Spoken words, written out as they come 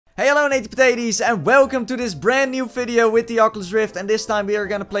Hey, hello Nathie Potatoes, and welcome to this brand new video with the Oculus Rift. And this time we are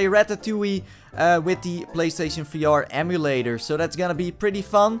gonna play Ratatouille with the PlayStation VR emulator. So that's gonna be pretty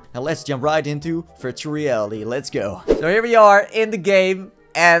fun. Now let's jump right into virtual reality. Let's go. So here we are in the game.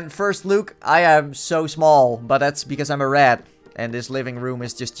 And first look, I am so small, but that's because I'm a rat. And this living room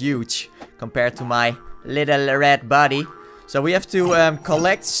is just huge compared to my little rat body. So we have to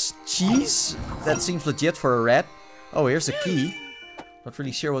collect cheese. That seems legit for a rat. Oh, here's a key. Not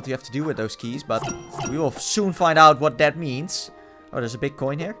really sure what you have to do with those keys, but we will soon find out what that means. Oh, there's a big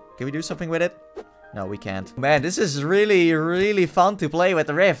coin here. Can we do something with it? No, we can't. Man, this is really, really fun to play with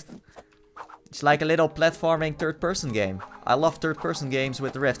the Rift. It's like a little platforming third-person game. I love third-person games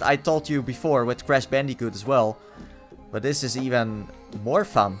with the Rift. I told you before with Crash Bandicoot as well. But this is even more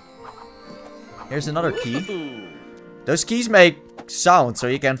fun. Here's another key. Those keys make sound, so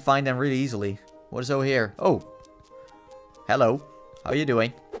you can find them really easily. What is over here? Oh. Hello. How are you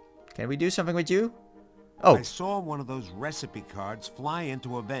doing? Can we do something with you? Oh. I saw one of those recipe cards fly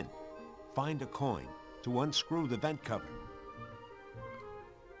into a vent. Find a coin to unscrew the vent cover.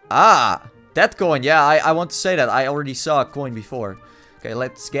 Ah, that coin. Yeah, I want to say that. I already saw a coin before. Okay,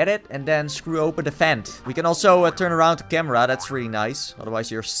 let's get it and then screw open the vent. We can also turn around the camera. That's really nice. Otherwise,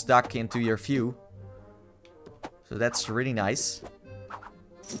 you're stuck into your view. So that's really nice.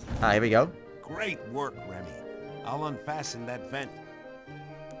 Ah, here we go. Great work, Remy. I'll unfasten that vent.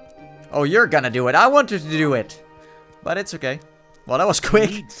 Oh, you're gonna do it. I wanted to do it. But it's okay. Well, that was quick.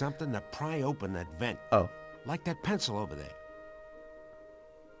 We need something to pry open that vent. Oh. Like that pencil over there.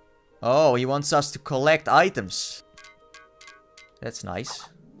 Oh, he wants us to collect items. That's nice.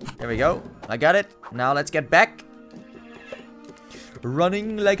 There we go. I got it. Now let's get back.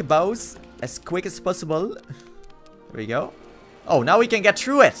 Running like a boss. As quick as possible. There we go. Oh, now we can get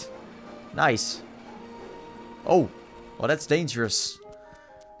through it. Nice. Oh. Well, that's dangerous.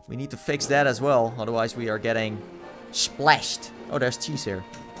 We need to fix that as well. Otherwise we are getting splashed. Oh, there's cheese here.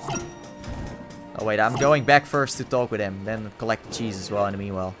 Oh, wait. I'm going back first to talk with him. Then collect the cheese as well in the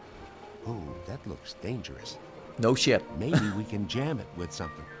meanwhile. Oh, that looks dangerous. No shit. Maybe we can jam it with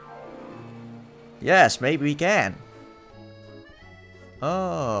something. Yes, maybe we can.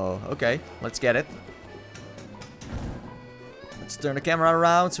 Oh, okay. Let's get it. Let's turn the camera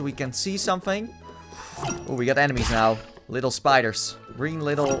around so we can see something. Oh, we got enemies now. Little spiders. Green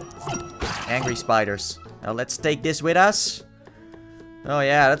little angry spiders. Now let's take this with us. Oh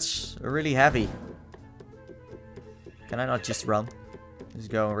yeah, that's really heavy. Can I not just run? It's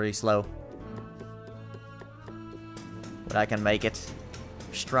going really slow. But I can make it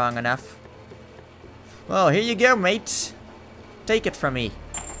strong enough. Well, here you go, mate. Take it from me.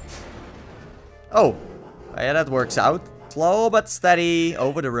 Oh, yeah, that works out. Slow but steady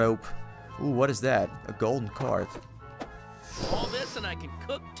over the rope. Ooh, what is that? A golden card. All this and I can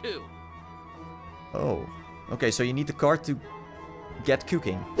cook too. Oh, okay, so you need the card to get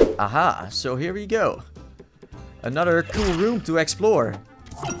cooking. Aha, so here we go. Another cool room to explore.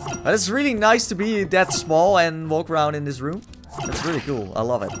 But it's really nice to be that small and walk around in this room. That's really cool. I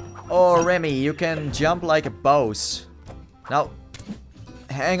love it. Oh, Remy, you can jump like a boss. Now,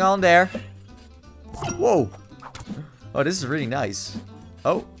 hang on there. Whoa. Oh, this is really nice.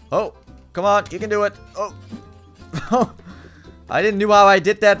 Oh, oh, come on, you can do it. Oh. I didn't know how I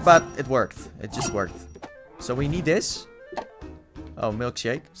did that, but it worked. It just worked. So we need this. Oh,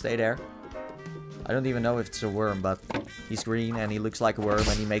 milkshake. Stay there. I don't even know if it's a worm, but he's green and he looks like a worm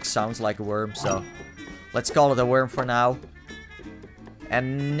and he makes sounds like a worm, so let's call it a worm for now.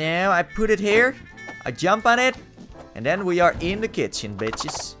 And now I put it here, I jump on it, and then we are in the kitchen,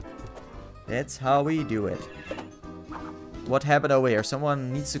 bitches. That's how we do it. What happened over here?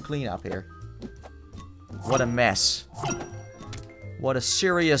 Someone needs to clean up here. What a mess. What a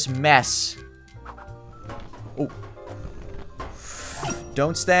serious mess. Oh.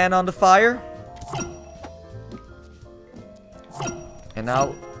 Don't stand on the fire. And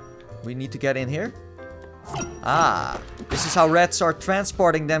now, we need to get in here. Ah, this is how rats are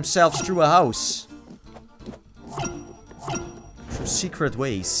transporting themselves through a house. Through secret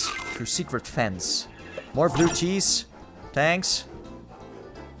ways. Through secret fence. More blue cheese. Thanks.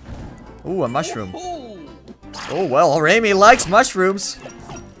 Ooh, a mushroom. Oh, well, Remy likes mushrooms.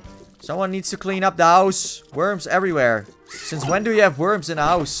 Someone needs to clean up the house. Worms everywhere. Since when do you have worms in a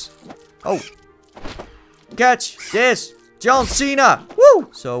house? Oh. Catch this. John Cena! Woo!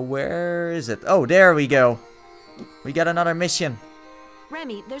 So where is it? Oh, there we go. We got another mission.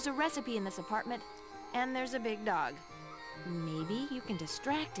 Remy, there's a recipe in this apartment, and there's a big dog. Maybe you can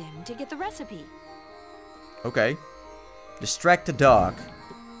distract him to get the recipe. Okay. Distract the dog.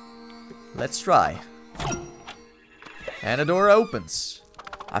 Let's try. And the door opens.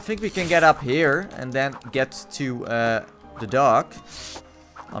 I think we can get up here and then get to the dog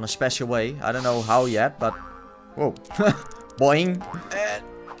on a special way. I don't know how yet, but... Whoa. Boing. And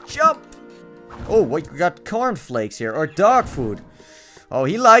jump. Oh, wait, we got cornflakes here. Or dog food. Oh,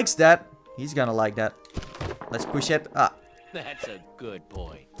 he likes that. He's gonna like that. Let's push it. Ah. That's a good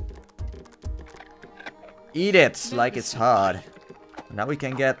boy. Eat it like it's hard. Now we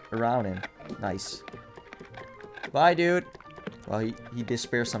can get around him. Nice. Bye, dude. Well, he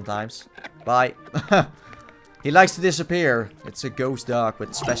disappears sometimes. Bye. He likes to disappear. It's a ghost dog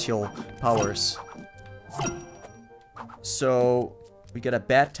with special powers. So, we got a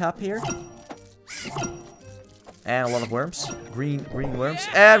bathtub here. And a lot of worms. Green worms.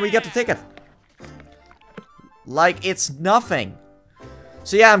 And we got the ticket. Like it's nothing.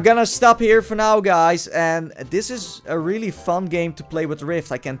 So yeah, I'm gonna stop here for now, guys. And this is a really fun game to play with the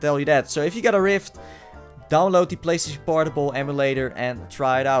Rift, I can tell you that. So if you got a Rift, download the PlayStation Portable emulator and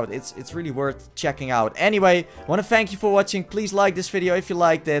try it out. It's really worth checking out. Anyway, I want to thank you for watching. Please like this video if you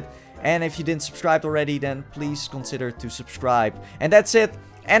liked it. And if you didn't subscribe already, then please consider to subscribe. And that's it.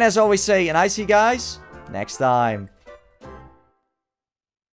 And as always say, and I see you guys next time.